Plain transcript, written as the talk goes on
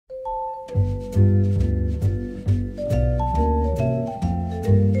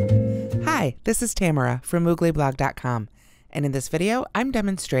This is Tamara from mooglyblog.com, and in this video I'm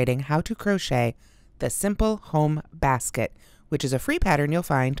demonstrating how to crochet the Simple Home Basket, which is a free pattern you'll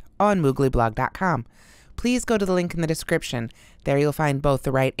find on mooglyblog.com. Please go to the link in the description. There you'll find both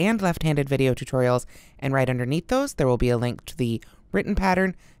the right and left-handed video tutorials, and right underneath those there will be a link to the written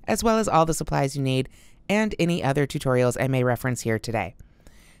pattern as well as all the supplies you need and any other tutorials I may reference here today.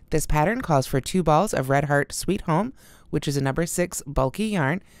 This pattern calls for 2 balls of Red Heart Sweet Home, which is a number 6 bulky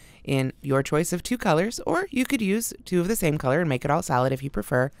yarn in your choice of 2 colors, or you could use 2 of the same color and make it all solid if you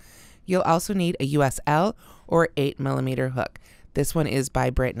prefer. You'll also need a USL or 8mm hook. This one is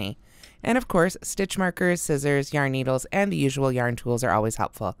by Brittany. And of course, stitch markers, scissors, yarn needles, and the usual yarn tools are always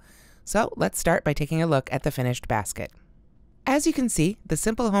helpful. So let's start by taking a look at the finished basket. As you can see, the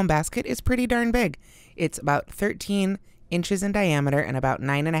Simple Home Basket is pretty darn big. It's about 13 inches in diameter and about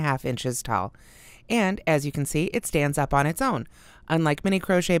 9.5 inches tall. And as you can see, it stands up on its own. Unlike many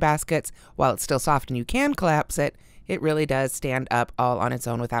crochet baskets, while it's still soft and you can collapse it, it really does stand up all on its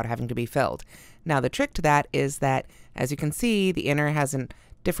own without having to be filled. Now the trick to that is that, as you can see, the inner has a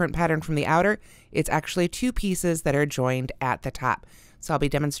different pattern from the outer. It's actually 2 pieces that are joined at the top. So I'll be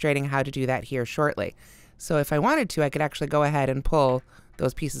demonstrating how to do that here shortly. So if I wanted to, I could actually go ahead and pull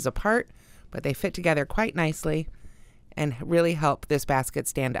those pieces apart, but they fit together quite nicely and really help this basket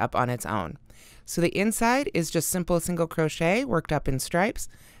stand up on its own. So the inside is just simple single crochet worked up in stripes.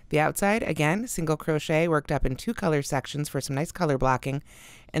 The outside, again, single crochet worked up in 2 color sections for some nice color blocking.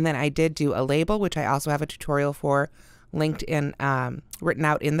 And then I did do a label, which I also have a tutorial for, linked in, written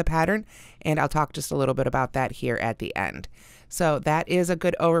out in the pattern, and I'll talk just a little bit about that here at the end. So that is a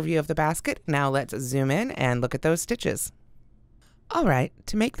good overview of the basket. Now let's zoom in and look at those stitches. All right,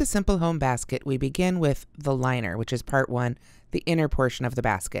 to make the Simple Home Basket, we begin with the liner, which is part 1, the inner portion of the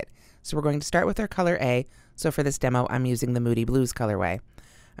basket. So we're going to start with our color A. So for this demo, I'm using the Moody Blues colorway.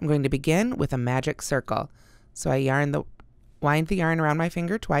 I'm going to begin with a magic circle. So I wind the yarn around my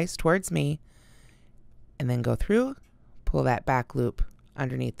finger twice towards me, and then go through, pull that back loop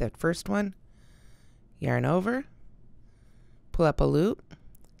underneath the first one, yarn over, pull up a loop.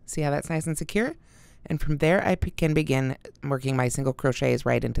 See how that's nice and secure? And from there, I can begin working my single crochets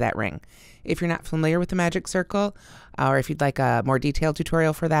right into that ring. If you're not familiar with the magic circle, or if you'd like a more detailed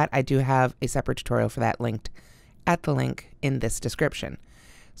tutorial for that, I do have a separate tutorial for that linked at the link in this description.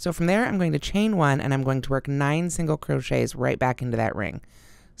 So from there, I'm going to chain 1, and I'm going to work 9 single crochets right back into that ring.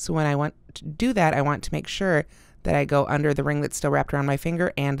 So when I want to do that, I want to make sure that I go under the ring that's still wrapped around my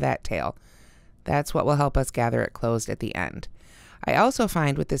finger and that tail. That's what will help us gather it closed at the end. I also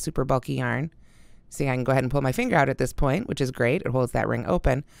find with this super bulky yarn, see, I can go ahead and pull my finger out at this point, which is great. It holds that ring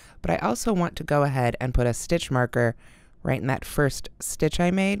open. But I also want to go ahead and put a stitch marker right in that first stitch I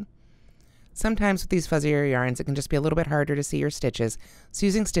made. Sometimes with these fuzzier yarns, it can just be a little bit harder to see your stitches. So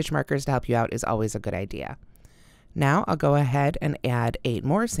using stitch markers to help you out is always a good idea. Now I'll go ahead and add 8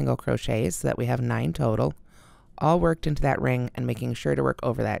 more single crochets so that we have 9 total, all worked into that ring and making sure to work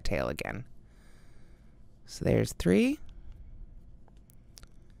over that tail again. So there's 3,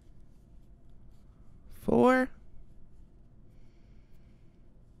 4,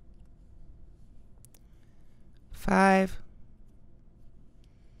 5,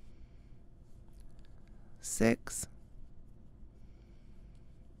 6,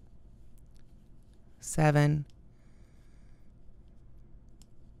 7,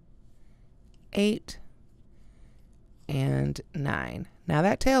 8, and 9. Now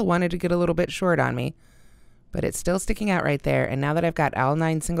that tail wanted to get a little bit short on me, but it's still sticking out right there. And now that I've got all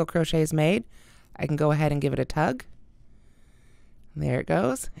 9 single crochets made, I can go ahead and give it a tug. There it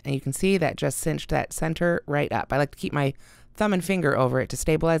goes. And you can see that just cinched that center right up. I like to keep my thumb and finger over it to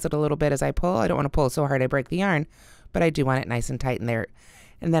stabilize it a little bit as I pull. I don't want to pull so hard I break the yarn, but I do want it nice and tight in there.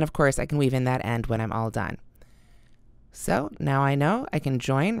 And then of course I can weave in that end when I'm all done. So now I know I can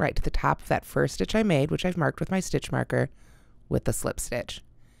join right to the top of that first stitch I made, which I've marked with my stitch marker, with the slip stitch.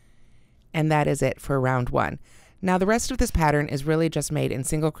 And that is it for round 1. Now the rest of this pattern is really just made in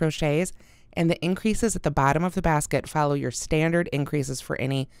single crochets, and the increases at the bottom of the basket follow your standard increases for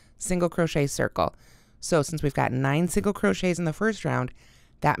any single crochet circle. So since we've got 9 single crochets in the first round,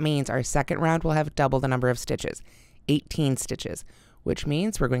 that means our second round will have double the number of stitches, 18 stitches, which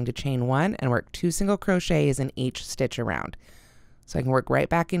means we're going to chain 1 and work 2 single crochets in each stitch around. So I can work right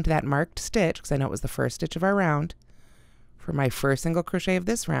back into that marked stitch, because I know it was the first stitch of our round, for my first single crochet of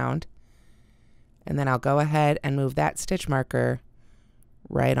this round, and then I'll go ahead and move that stitch marker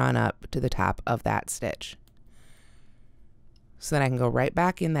right on up to the top of that stitch. So then I can go right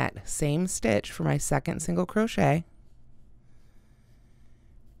back in that same stitch for my second single crochet,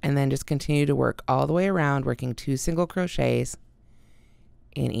 and then just continue to work all the way around, working 2 single crochets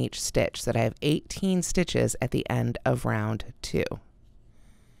in each stitch, so that I have 18 stitches at the end of round 2.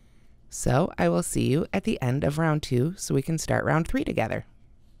 So I will see you at the end of round 2 so we can start round 3 together.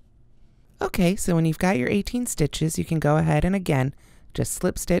 Okay, so when you've got your 18 stitches, you can go ahead and again just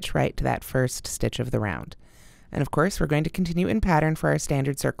slip stitch right to that first stitch of the round. And of course, we're going to continue in pattern for our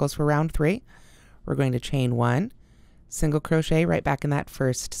standard circles for round 3. We're going to chain 1, single crochet right back in that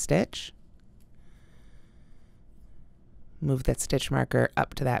first stitch. Move that stitch marker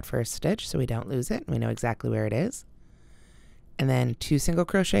up to that first stitch so we don't lose it. We know exactly where it is. And then 2 single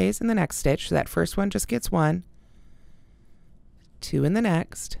crochets in the next stitch. So that first one just gets 1, 2 in the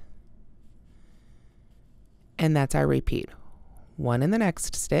next, and that's our repeat. 1 in the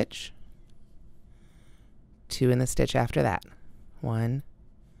next stitch, 2 in the stitch after that. 1,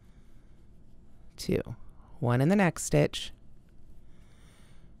 2. 1 in the next stitch,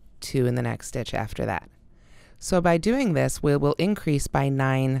 2 in the next stitch after that. So by doing this, we will increase by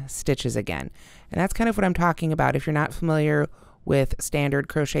 9 stitches again. And that's kind of what I'm talking about. If you're not familiar with standard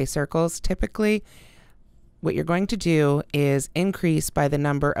crochet circles, typically what you're going to do is increase by the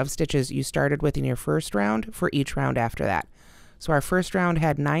number of stitches you started with in your first round for each round after that. So our first round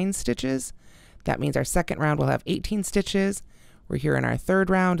had 9 stitches. That means our second round will have 18 stitches. We're here in our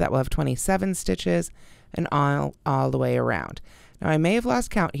third round, that will have 27 stitches, and all the way around. Now I may have lost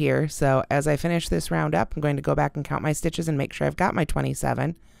count here, so as I finish this round up, I'm going to go back and count my stitches and make sure I've got my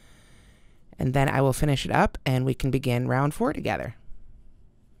 27. And then I will finish it up and we can begin round 4 together.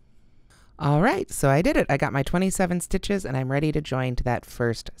 All right, so I did it. I got my 27 stitches and I'm ready to join to that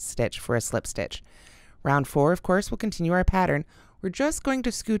first stitch for a slip stitch. Round 4, of course, will continue our pattern. We're just going to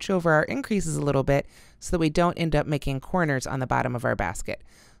scooch over our increases a little bit so that we don't end up making corners on the bottom of our basket.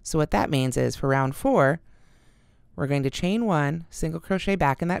 So what that means is for round 4, we're going to chain 1, single crochet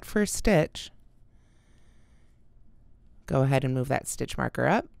back in that first stitch. Go ahead and move that stitch marker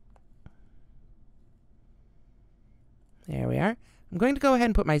up. There we are. I'm going to go ahead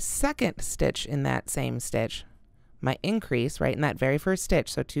and put my second stitch in that same stitch, my increase right in that very first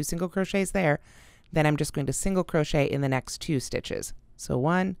stitch, so 2 single crochets there. Then I'm just going to single crochet in the next 2 stitches. So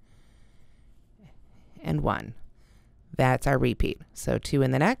 1 and 1. That's our repeat. So 2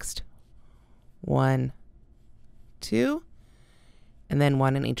 in the next, 1, 2, and then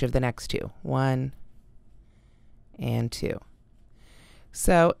 1 in each of the next 2. 1 and 2.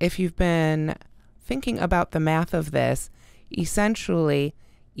 So if you've been thinking about the math of this, essentially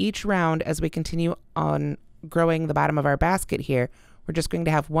each round as we continue on growing the bottom of our basket here, we're just going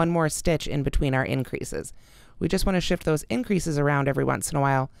to have 1 more stitch in between our increases. We just want to shift those increases around every once in a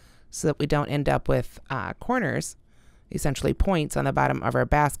while so that we don't end up with corners, essentially points on the bottom of our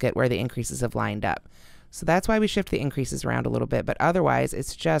basket where the increases have lined up. So that's why we shift the increases around a little bit, but otherwise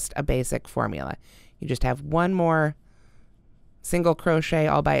it's just a basic formula. You just have 1 more single crochet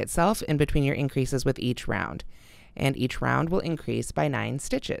all by itself in between your increases with each round. And each round will increase by 9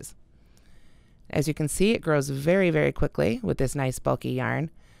 stitches. As you can see, it grows very, very quickly with this nice bulky yarn,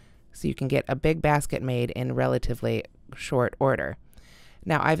 so you can get a big basket made in relatively short order.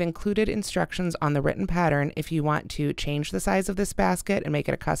 Now, I've included instructions on the written pattern if you want to change the size of this basket and make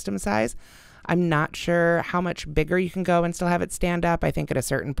it a custom size. I'm not sure how much bigger you can go and still have it stand up. I think at a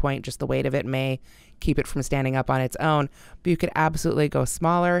certain point, just the weight of it may keep it from standing up on its own, but you could absolutely go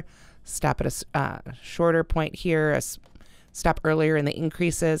smaller, stop at a shorter point here, stop earlier in the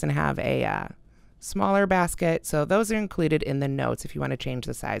increases and have a smaller basket. So those are included in the notes if you want to change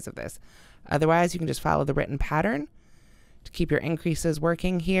the size of this. Otherwise, you can just follow the written pattern to keep your increases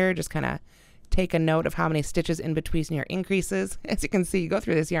working here. Just kind of take a note of how many stitches in between your increases. As you can see, you go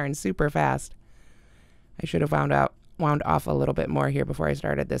through this yarn super fast. I should have wound off a little bit more here before I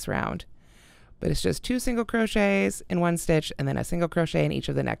started this round. But it's just 2 single crochets in 1 stitch and then a single crochet in each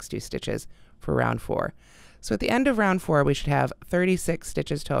of the next 2 stitches for round 4. So at the end of round 4, we should have 36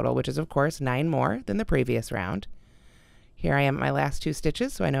 stitches total, which is of course 9 more than the previous round. Here I am at my last 2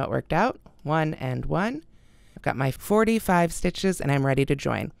 stitches, so I know it worked out. 1 and 1. I've got my 45 stitches and I'm ready to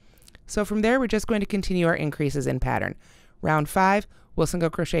join. So from there, we're just going to continue our increases in pattern. Round 5, we'll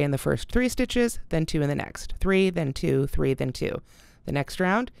single crochet in the first 3 stitches, then 2 in the next. 3, then 2, 3, then 2. The next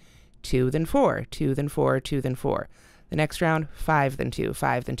round, 2, then 4, 2, then 4, 2, then 4. The next round, 5, then 2,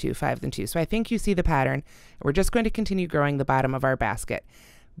 5, then 2, 5, then 2. So I think you see the pattern. We're just going to continue growing the bottom of our basket.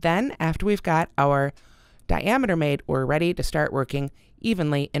 Then, after we've got our diameter made, we're ready to start working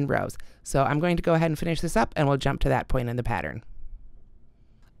evenly in rows. So I'm going to go ahead and finish this up and we'll jump to that point in the pattern.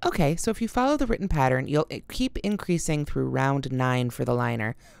 Okay, so if you follow the written pattern, you'll keep increasing through round 9 for the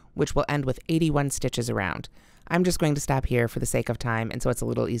liner, which will end with 81 stitches around. I'm just going to stop here for the sake of time, and so it's a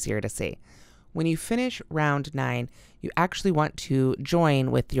little easier to see. when you finish round 9, you actually want to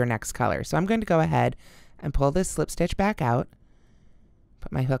join with your next color. So I'm going to go ahead and pull this slip stitch back out,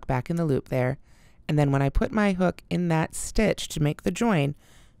 put my hook back in the loop there, and then when I put my hook in that stitch to make the join,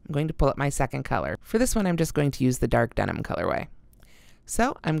 I'm going to pull up my second color. For this one, I'm just going to use the dark denim colorway.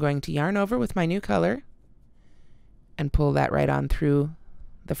 So I'm going to yarn over with my new color and pull that right on through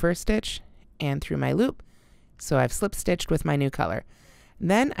the first stitch and through my loop. So I've slip stitched with my new color.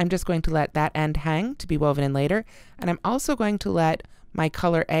 Then I'm just going to let that end hang to be woven in later, and I'm also going to let my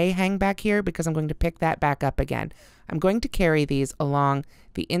color A hang back here because I'm going to pick that back up again. I'm going to carry these along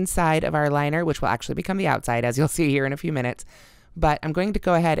the inside of our liner, which will actually become the outside, as you'll see here in a few minutes. But I'm going to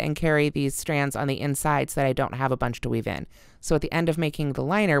go ahead and carry these strands on the inside so that I don't have a bunch to weave in. So at the end of making the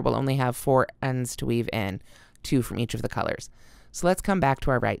liner, we'll only have 4 ends to weave in, 2 from each of the colors. So let's come back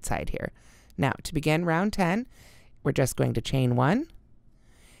to our right side here. Now, to begin round 10, we're just going to chain 1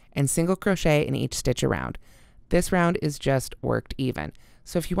 and single crochet in each stitch around. This round is just worked even.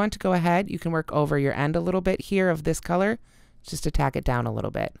 So if you want to go ahead, you can work over your end a little bit here of this color, just to tack it down a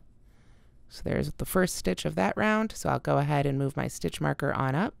little bit. So there's the first stitch of that round. So I'll go ahead and move my stitch marker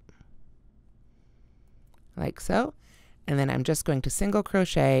on up, like so. And then I'm just going to single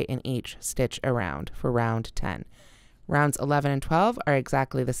crochet in each stitch around for round 10. Rounds 11 and 12 are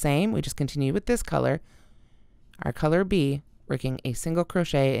exactly the same. We just continue with this color, our color B, working a single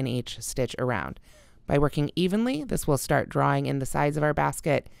crochet in each stitch around. By working evenly, this will start drawing in the sides of our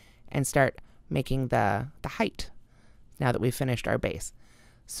basket and start making the height now that we've finished our base.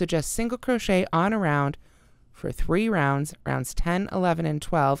 So just single crochet on around for 3 rounds, rounds 10, 11, and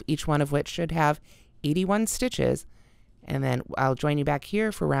 12, each one of which should have 81 stitches, and then I'll join you back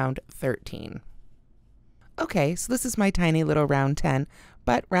here for round 13. Okay, so this is my tiny little round 10,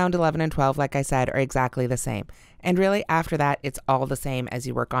 but round 11 and 12, like I said, are exactly the same. And really, after that, it's all the same as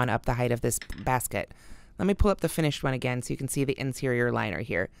you work on up the height of this basket. Let me pull up the finished one again so you can see the interior liner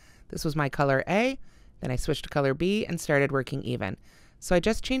here. This was my color A, then I switched to color B and started working even. So I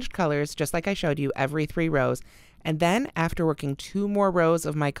just changed colors, just like I showed you, every 3 rows. And then after working 2 more rows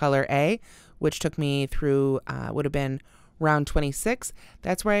of my color A, which took me through, would have been round 26,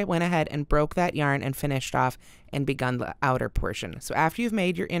 that's where I went ahead and broke that yarn and finished off and begun the outer portion. So after you've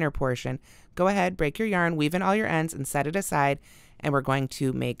made your inner portion, go ahead, break your yarn, weave in all your ends and set it aside, and we're going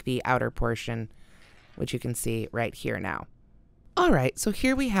to make the outer portion, which you can see right here now. All right, so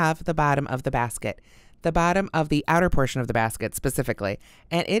here we have the bottom of the basket, the bottom of the outer portion of the basket specifically,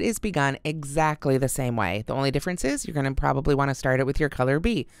 and it is begun exactly the same way. The only difference is you're going to probably want to start it with your color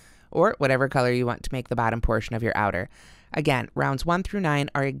B, or whatever color you want to make the bottom portion of your outer. Again, rounds 1 through 9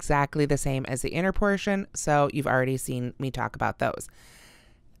 are exactly the same as the inner portion, so you've already seen me talk about those.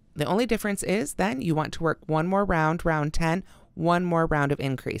 The only difference is then you want to work 1 more round, round 10, 1 more round of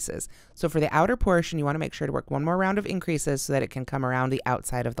increases. So for the outer portion, you want to make sure to work 1 more round of increases so that it can come around the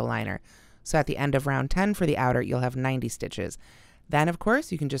outside of the liner. So at the end of round 10 for the outer, you'll have 90 stitches. Then, of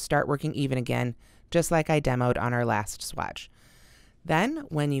course, you can just start working even again, just like I demoed on our last swatch. Then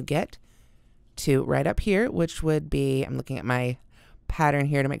when you get to right up here, which would be, I'm looking at my pattern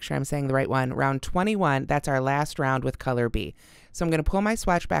here to make sure I'm saying the right one, round 21, that's our last round with color B. So I'm going to pull my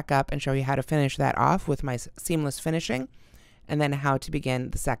swatch back up and show you how to finish that off with my seamless finishing, and then how to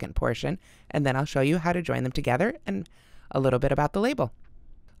begin the second portion, and then I'll show you how to join them together and a little bit about the label.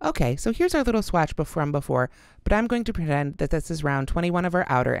 Okay, so here's our little swatch from before, but I'm going to pretend that this is round 21 of our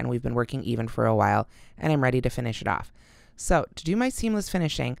outer and we've been working even for a while, and I'm ready to finish it off. So to do my seamless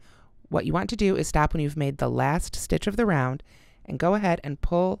finishing, what you want to do is stop when you've made the last stitch of the round and go ahead and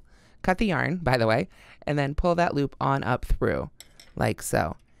cut the yarn, by the way, and then pull that loop on up through, like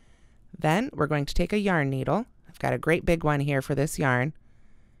so. Then we're going to take a yarn needle. I've got a great big one here for this yarn.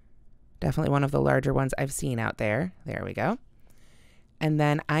 Definitely one of the larger ones I've seen out there. There we go. And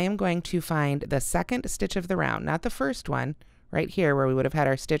then I am going to find the second stitch of the round, not the first one right here where we would have had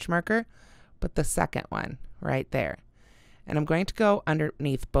our stitch marker, but the second one right there. And I'm going to go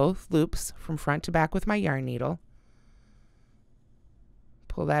underneath both loops from front to back with my yarn needle.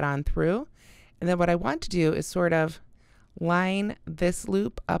 Pull that on through. And then what I want to do is sort of line this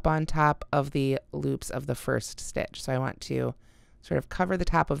loop up on top of the loops of the first stitch. So I want to sort of cover the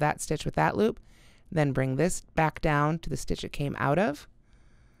top of that stitch with that loop, then bring this back down to the stitch it came out of.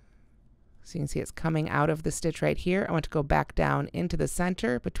 So you can see it's coming out of the stitch right here. I want to go back down into the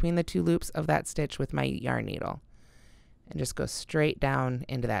center between the 2 loops of that stitch with my yarn needle, and just go straight down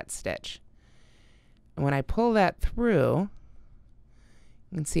into that stitch. And when I pull that through,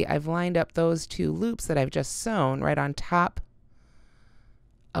 you can see I've lined up those 2 loops that I've just sewn right on top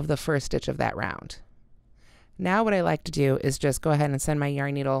of the first stitch of that round. Now what I like to do is just go ahead and send my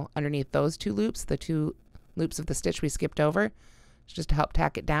yarn needle underneath those two loops, the two loops of the stitch we skipped over, just to help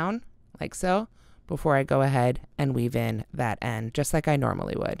tack it down like so, before I go ahead and weave in that end, just like I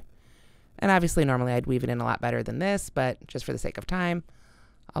normally would. And obviously normally I'd weave it in a lot better than this, but just for the sake of time,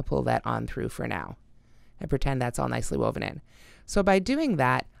 I'll pull that on through for now and pretend that's all nicely woven in. So by doing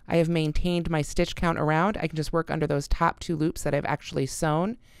that, I have maintained my stitch count around. I can just work under those top two loops that I've actually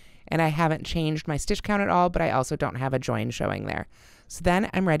sewn, and I haven't changed my stitch count at all, but I also don't have a join showing there. So then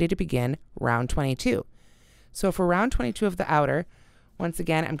I'm ready to begin round 22. So for round 22 of the outer, once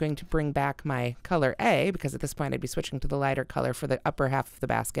again, I'm going to bring back my color A, because at this point I'd be switching to the lighter color for the upper half of the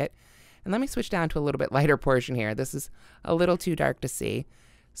basket. And let me switch down to a little bit lighter portion here. This is a little too dark to see.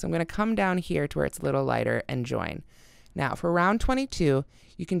 So I'm going to come down here to where it's a little lighter and join. Now for round 22,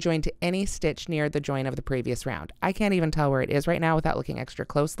 you can join to any stitch near the join of the previous round. I can't even tell where it is right now without looking extra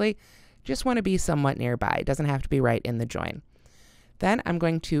closely. Just want to be somewhat nearby. It doesn't have to be right in the join. Then I'm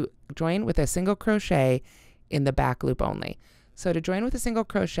going to join with a single crochet in the back loop only. So to join with a single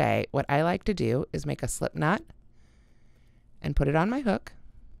crochet, what I like to do is make a slip knot and put it on my hook.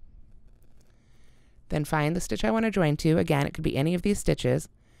 Then find the stitch I want to join to. Again, it could be any of these stitches.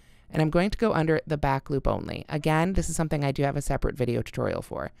 And I'm going to go under the back loop only. Again, this is something I do have a separate video tutorial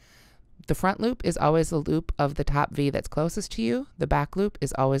for. The front loop is always the loop of the top V that's closest to you. The back loop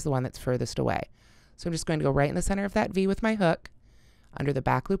is always the one that's furthest away. So I'm just going to go right in the center of that V with my hook, under the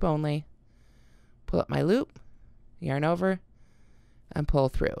back loop only, pull up my loop, yarn over, and pull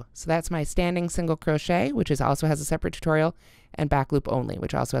through. So that's my standing single crochet, which also has a separate tutorial, and back loop only,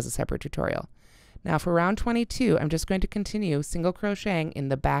 which also has a separate tutorial. Now for round 22, I'm just going to continue single crocheting in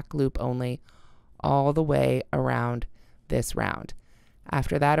the back loop only all the way around this round.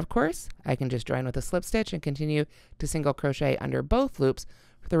 After that, of course, I can just join with a slip stitch and continue to single crochet under both loops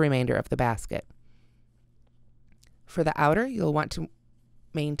for the remainder of the basket. For the outer, you'll want to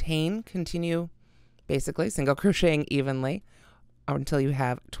continue basically single crocheting evenly until you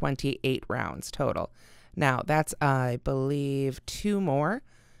have 28 rounds total. Now that's, I believe, 2 more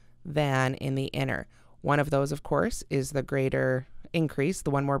than in the inner. One of those, of course, is the greater increase, the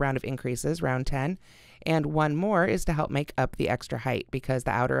one more round of increases, round 10, and one more is to help make up the extra height, because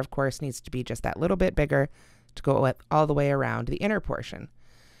the outer, of course, needs to be just that little bit bigger to go all the way around the inner portion.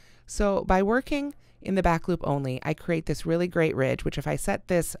 So by working in the back loop only, I create this really great ridge, which if I set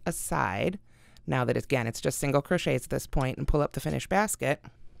this aside, now that it's just single crochets at this point, and pull up the finished basket,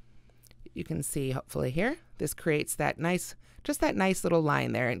 you can see hopefully here, this creates that nice, just that nice little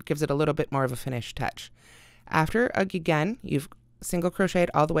line there, and gives it a little bit more of a finished touch. After, again, you've single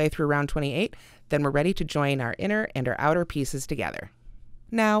crocheted all the way through round 28, then we're ready to join our inner and our outer pieces together.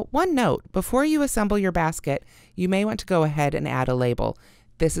 Now, one note, before you assemble your basket, you may want to go ahead and add a label.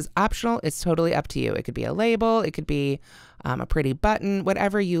 This is optional, it's totally up to you. It could be a label, it could be a pretty button,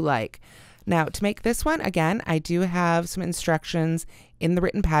 whatever you like. Now, to make this one, again, I do have some instructions in the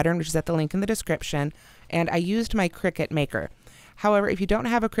written pattern, which is at the link in the description, and I used my Cricut maker. However, if you don't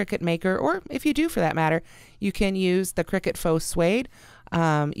have a Cricut maker, or if you do for that matter, you can use the Cricut faux suede.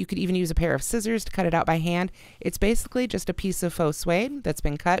 You could even use a pair of scissors to cut it out by hand. It's basically just a piece of faux suede that's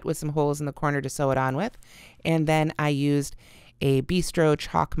been cut with some holes in the corner to sew it on with. And then I used a Bistro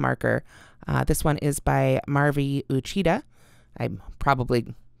chalk marker. This one is by Marvi Uchida. I'm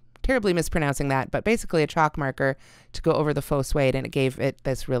probably terribly mispronouncing that, but basically a chalk marker to go over the faux suede, and it gave it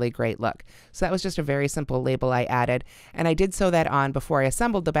this really great look. So that was just a very simple label I added, and I did sew that on before I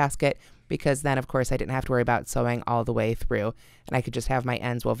assembled the basket, because then of course I didn't have to worry about sewing all the way through, and I could just have my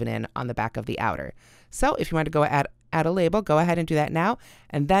ends woven in on the back of the outer. So if you want to go add a label, go ahead and do that now,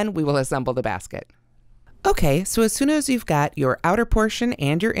 and then we will assemble the basket. Okay, so as soon as you've got your outer portion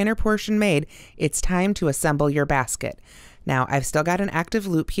and your inner portion made, it's time to assemble your basket. Now, I've still got an active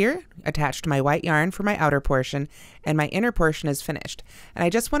loop here attached to my white yarn for my outer portion, and my inner portion is finished. And I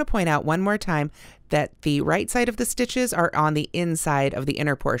just want to point out one more time that the right side of the stitches are on the inside of the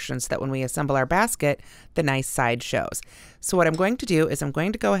inner portion, so that when we assemble our basket, the nice side shows. So what I'm going to do is I'm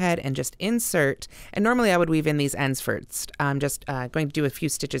going to go ahead and just insert, and normally I would weave in these ends first. I'm just going to do a few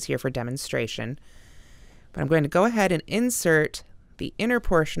stitches here for demonstration. But I'm going to go ahead and insert the inner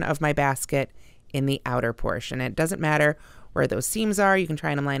portion of my basket in the outer portion. It doesn't matter where those seams are. You can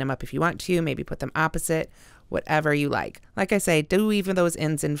try and line them up if you want to, maybe put them opposite, whatever you like. Like I say, do weave those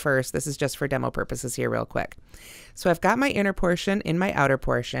ends in first. This is just for demo purposes here real quick. So I've got my inner portion in my outer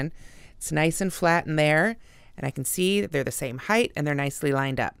portion. It's nice and flat in there, and I can see that they're the same height and they're nicely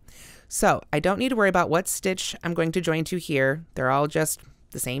lined up. So I don't need to worry about what stitch I'm going to join to here. They're all just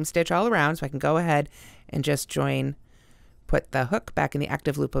the same stitch all around, so I can go ahead and just join put the hook back in the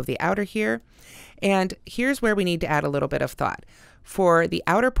active loop of the outer here. And here's where we need to add a little bit of thought. For the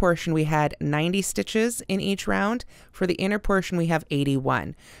outer portion, we had 90 stitches in each round. For the inner portion, we have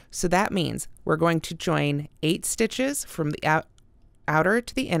 81. So that means we're going to join 8 stitches from the outer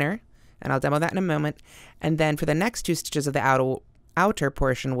to the inner, and I'll demo that in a moment. And then for the next 2 stitches of the outer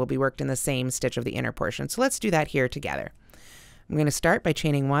portion will be worked in the same stitch of the inner portion. So let's do that here together. I'm going to start by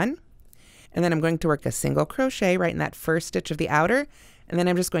chaining 1, and then I'm going to work a single crochet right in that first stitch of the outer, and then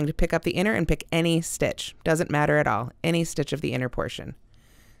I'm just going to pick up the inner and pick any stitch. Doesn't matter at all, any stitch of the inner portion.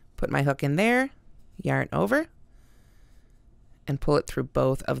 Put my hook in there, yarn over, and pull it through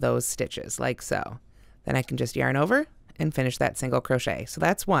both of those stitches like so. Then I can just yarn over and finish that single crochet. So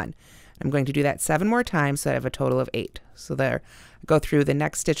that's 1. I'm going to do that 7 more times so I have a total of 8. So there, go through the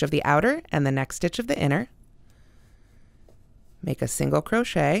next stitch of the outer and the next stitch of the inner. Make a single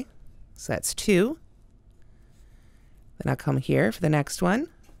crochet, so that's 2. Then I'll come here for the next one.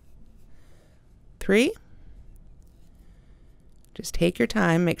 3. Just take your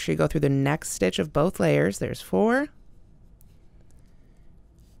time, make sure you go through the next stitch of both layers. There's 4.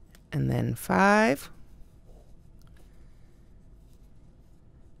 And then 5.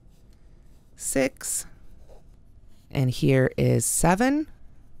 6. And here is 7.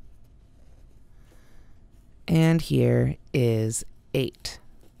 And here is 8.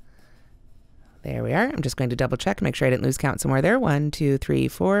 There we are. I'm just going to double check, make sure I didn't lose count somewhere there. 1, 2, 3,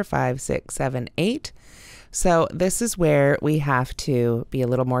 4, 5, 6, 7, 8. So this is where we have to be a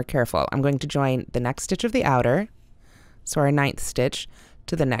little more careful. I'm going to join the next stitch of the outer, so our 9th stitch,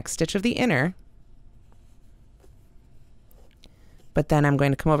 to the next stitch of the inner. But then I'm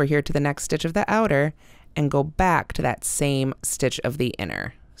going to come over here to the next stitch of the outer and go back to that same stitch of the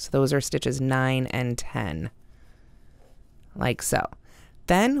inner. So those are stitches 9 and 10, like so.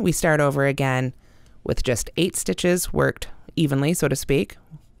 Then we start over again with just 8 stitches worked evenly, so to speak.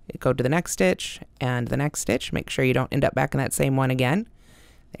 Go to the next stitch and the next stitch. Make sure you don't end up back in that same one again.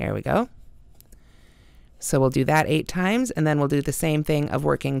 There we go. So we'll do that 8 times, and then we'll do the same thing of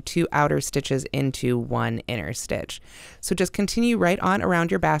working 2 outer stitches into 1 inner stitch. So just continue right on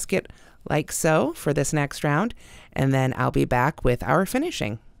around your basket like so for this next round, and then I'll be back with our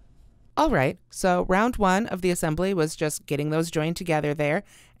finishing. All right, so round 1 of the assembly was just getting those joined together there,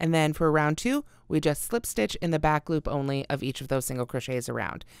 and then for round 2, we just slip stitch in the back loop only of each of those single crochets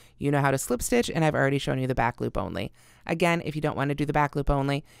around. You know how to slip stitch, and I've already shown you the back loop only. Again, if you don't want to do the back loop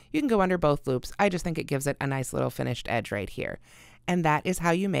only, you can go under both loops. I just think it gives it a nice little finished edge right here. And that is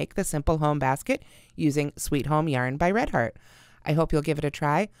how you make the simple home basket using Sweet Home Yarn by Red Heart. I hope you'll give it a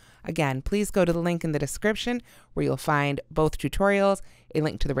try. Again, please go to the link in the description where you'll find both tutorials, a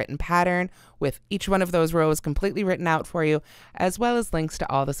link to the written pattern with each one of those rows completely written out for you, as well as links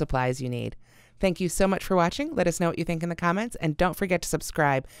to all the supplies you need. Thank you so much for watching. Let us know what you think in the comments, and don't forget to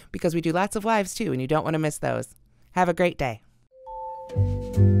subscribe because we do lots of lives too and you don't want to miss those. Have a great day.